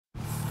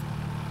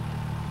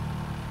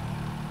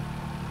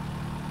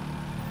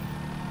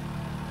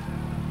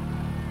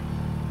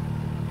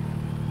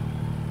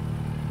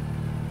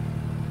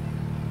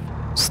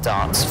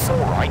starts 4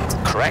 right,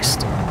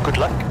 crest, good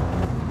luck.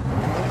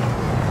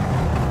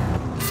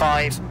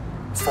 5,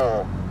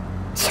 4,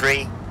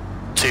 3,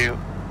 2,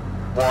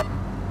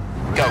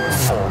 1, go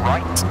 4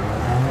 right,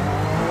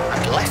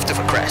 and left of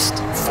a crest,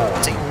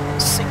 40,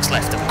 6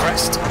 left of a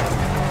crest,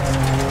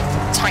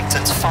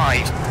 tightens 5,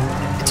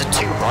 into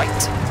 2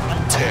 right,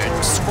 and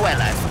turn square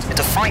left,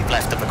 into 5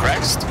 left of a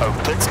crest,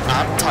 opens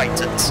and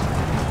tightens.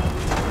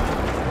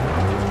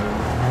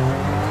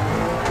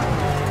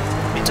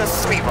 Into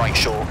 3 right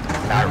short,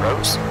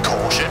 narrows,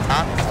 caution,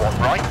 and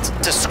 1 right,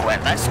 to square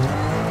left.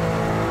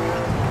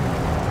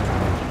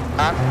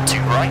 And 2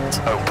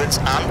 right, opens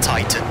and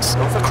tightens,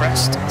 over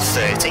crest,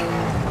 30.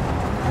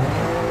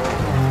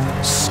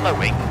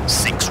 Slowing,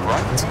 6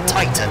 right,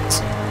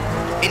 tightens.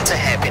 Into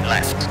hairpin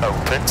left,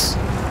 opens.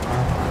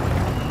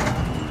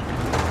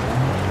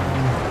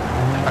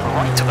 And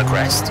right of a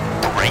crest,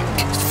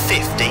 brake,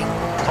 50.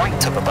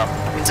 Right of a bump,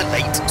 into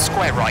late,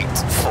 square right,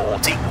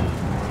 40.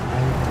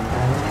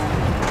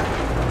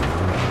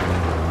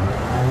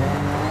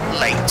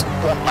 Late,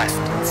 1 left,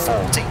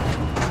 40.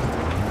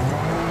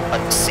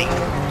 Unseen,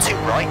 2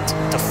 right,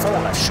 to 4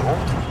 left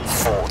short,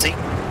 40.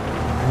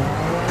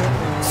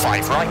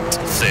 5 right,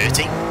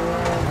 30.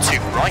 2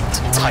 right,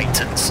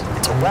 tightens,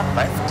 to 1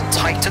 left,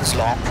 tightens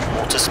long,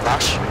 water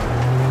splash.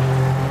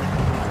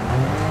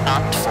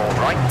 And 4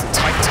 right,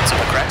 tightens of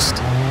a crest.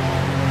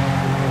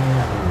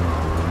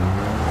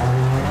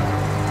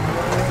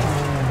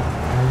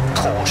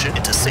 Caution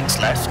into 6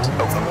 left,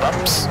 over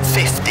bumps,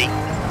 50.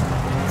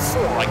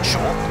 4 right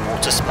short,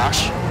 water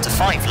splash, to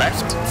 5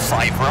 left,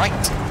 5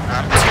 right,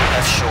 and 2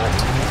 left short.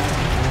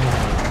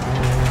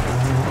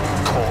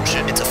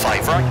 Caution into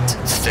 5 right,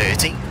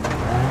 30.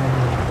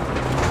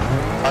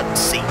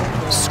 Unseen,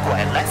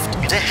 square left,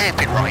 into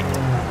hairpin right,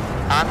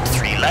 and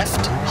 3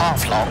 left,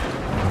 half long.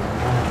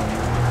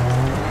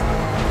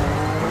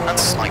 And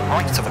slight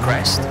right of a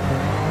crest.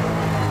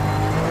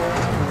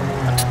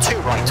 And 2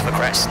 right of a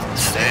crest,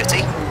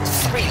 30.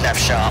 3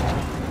 left sharp.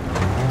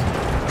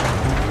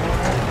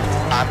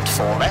 And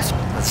 4 left,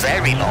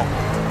 very long.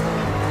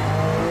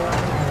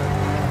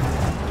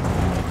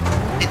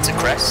 Into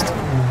crest,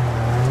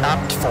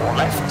 and 4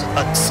 left,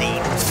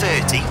 unseen,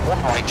 30,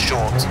 1 right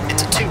short,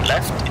 into 2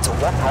 left, into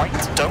 1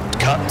 right, don't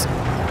cut.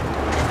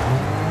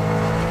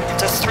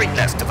 Into 3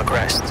 left of a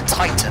crest,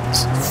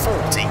 tightens,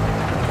 40.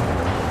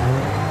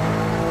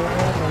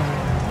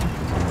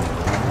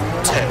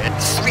 Turn,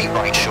 3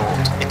 right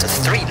short, into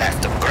 3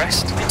 left of a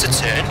crest, into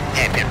turn,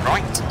 hairpin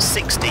right,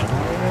 60.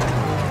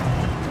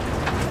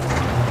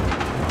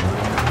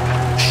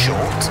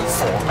 Short,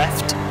 4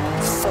 left,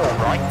 4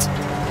 right,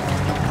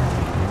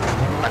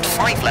 and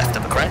 5 left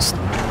of a crest,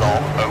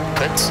 long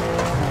opens,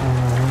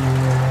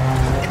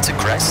 into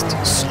crest,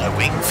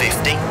 slowing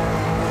 50,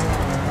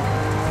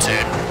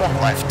 turn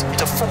 1 left,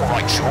 into 4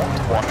 right short,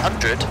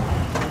 100,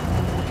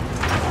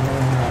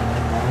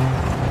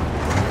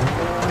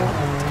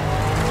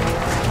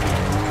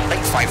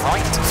 late 5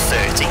 right,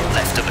 30,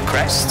 left of a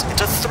crest,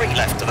 into 3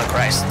 left of a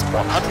crest,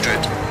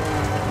 100,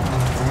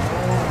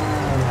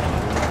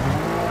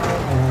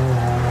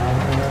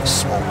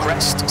 small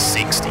crest,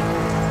 60,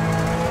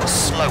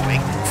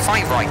 slowing,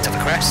 5 right of a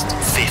crest,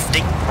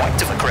 50,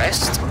 right of a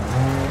crest,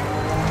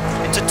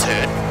 into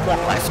turn,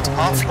 1 left,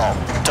 half long,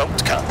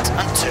 don't cut,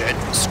 and turn,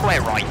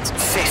 square right,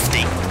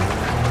 50.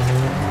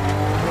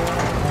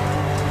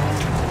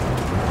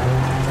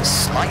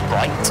 Slight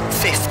right,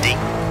 50.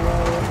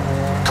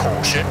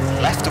 Caution,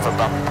 left of a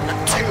bump,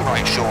 and 2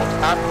 right short,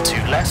 and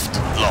 2 left,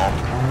 long.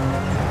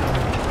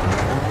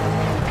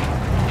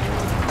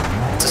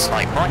 To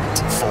slight right,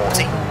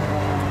 40.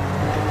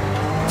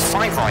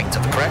 5 right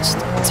of a crest,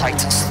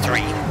 tightens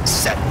 3,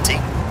 70.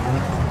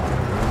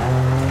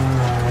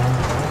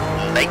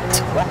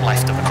 Late, 1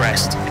 left of a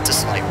crest, into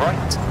slight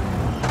right.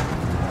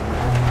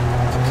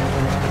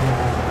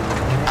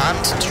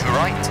 And 2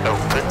 right,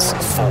 opens,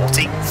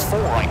 40, 4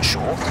 right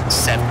short,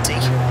 70.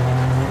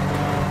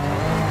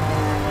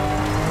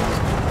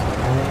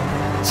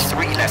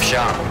 3 left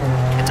sharp,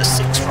 into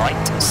 6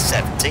 right,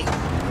 70.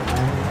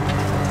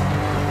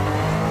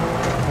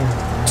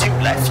 2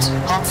 left,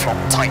 half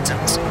long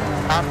tightens,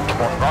 and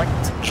 1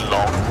 right,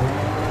 long.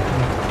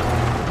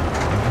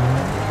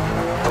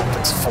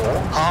 Opens 4,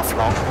 half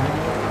long,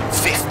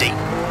 50.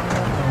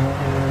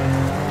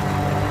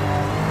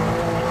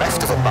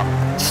 Left of a bump,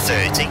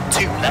 30,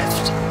 2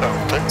 left,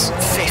 opens,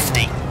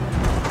 50.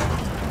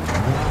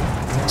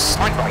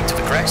 Slight right of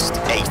a crest,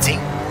 80.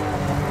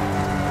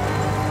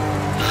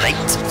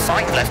 Late,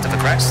 5 left of a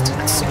crest,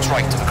 and 6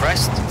 right of a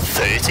crest,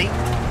 30.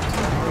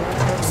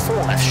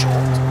 4 left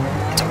short.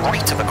 Into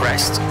right of a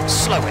crest,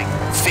 slowing,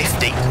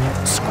 50,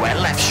 square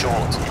left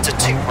short, into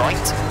 2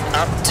 right,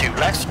 and 2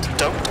 left,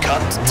 don't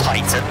cut,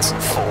 tightens,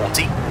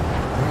 40.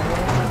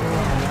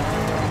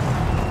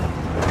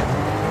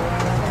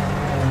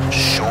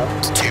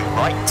 Short, 2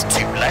 right,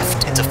 2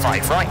 left, into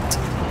 5 right.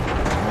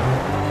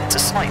 Into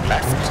slight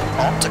left,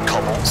 onto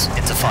cobbles,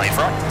 into 5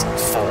 right,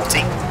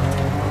 40.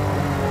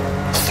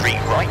 3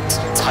 right,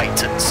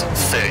 tightens,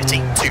 30,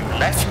 2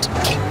 left,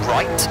 keep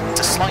right,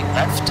 to slight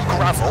left,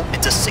 gravel,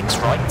 into 6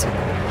 right,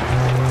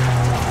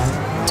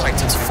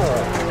 tightens 4,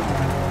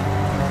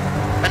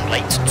 and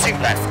late, 2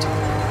 left,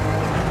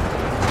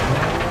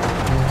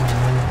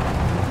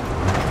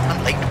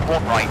 and late,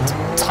 1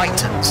 right,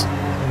 tightens,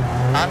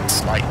 and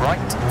slight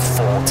right,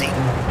 40,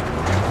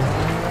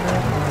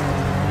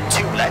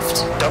 2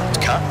 left,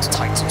 don't cut,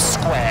 tightens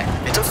square,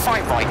 into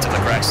 5 right of the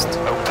crest,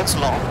 opens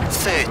long,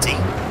 30,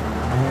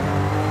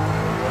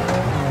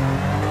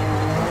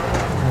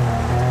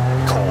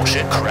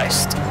 caution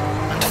crest,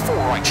 and 4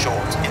 right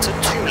short, into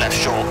 2 left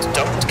short,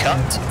 don't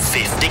cut,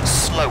 50,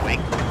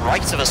 slowing,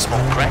 right of a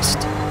small crest,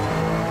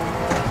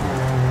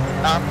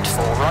 and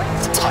 4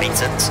 right,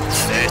 tightens,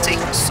 30,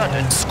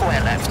 sudden,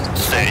 square left,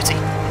 30,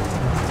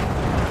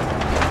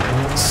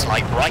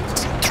 slight right,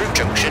 through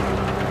junction,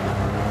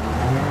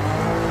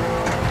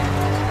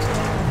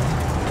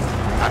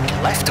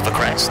 and left of a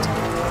crest,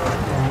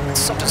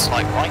 sudden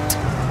slight right,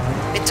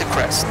 into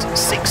crest,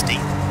 60,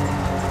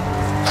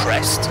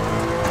 crest,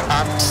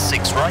 and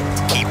 6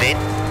 right, keep in,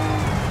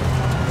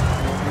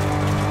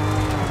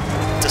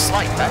 to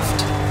slight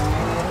left,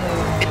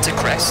 into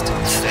crest,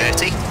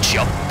 30,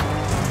 jump,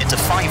 into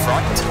 5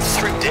 right,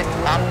 through dip,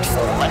 and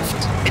 4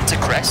 left, into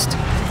crest,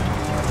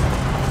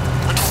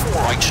 and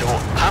 4 right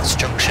short, past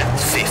junction,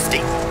 50,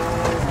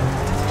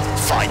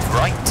 5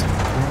 right,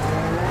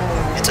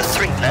 into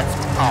 3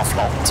 left, half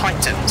long,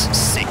 tightens,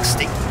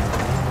 60,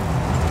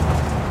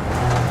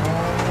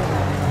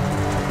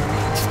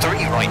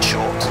 3 right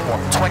short,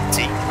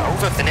 120,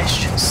 over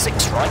finish,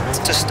 6 right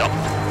to stop.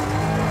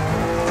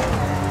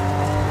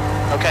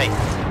 Okay,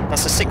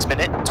 that's a 6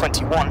 minute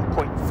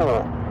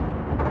 21.4.